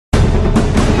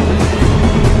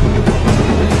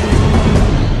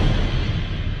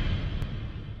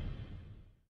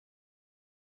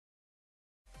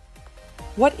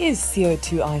What is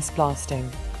CO2 ice blasting?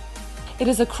 It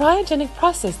is a cryogenic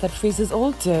process that freezes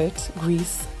all dirt,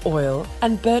 grease, oil,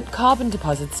 and burnt carbon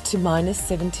deposits to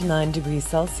 -79 degrees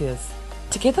Celsius.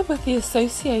 Together with the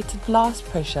associated blast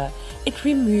pressure, it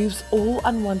removes all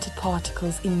unwanted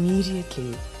particles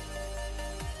immediately.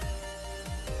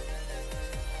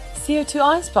 CO2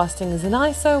 ice blasting is an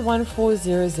ISO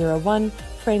 14001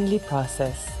 friendly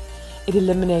process. It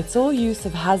eliminates all use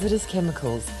of hazardous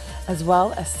chemicals, as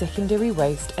well as secondary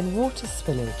waste and water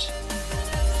spillage.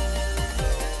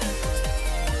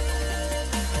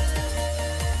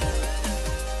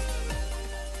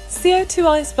 CO2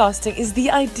 ice blasting is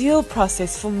the ideal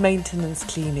process for maintenance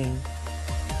cleaning.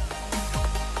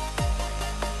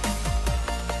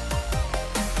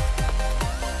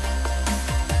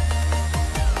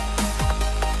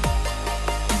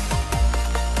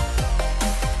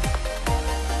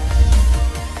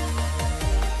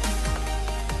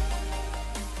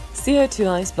 CO2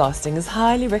 ice blasting is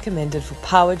highly recommended for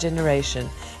power generation,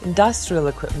 industrial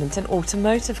equipment and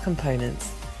automotive components.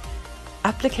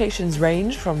 Applications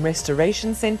range from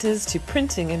restoration centers to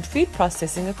printing and food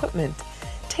processing equipment,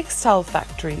 textile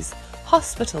factories,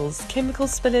 hospitals, chemical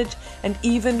spillage, and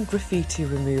even graffiti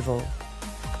removal.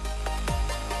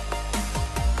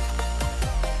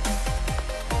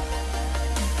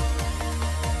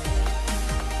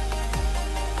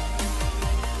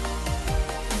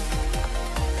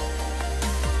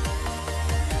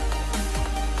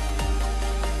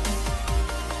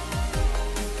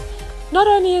 Not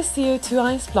only is CO2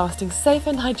 ice blasting safe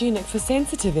and hygienic for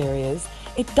sensitive areas,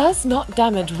 it does not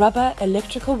damage rubber,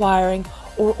 electrical wiring,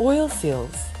 or oil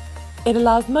seals. It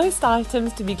allows most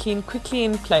items to be cleaned quickly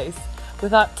in place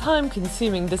without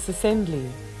time-consuming disassembly.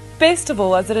 Best of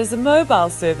all, as it is a mobile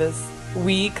service,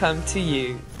 we come to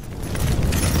you.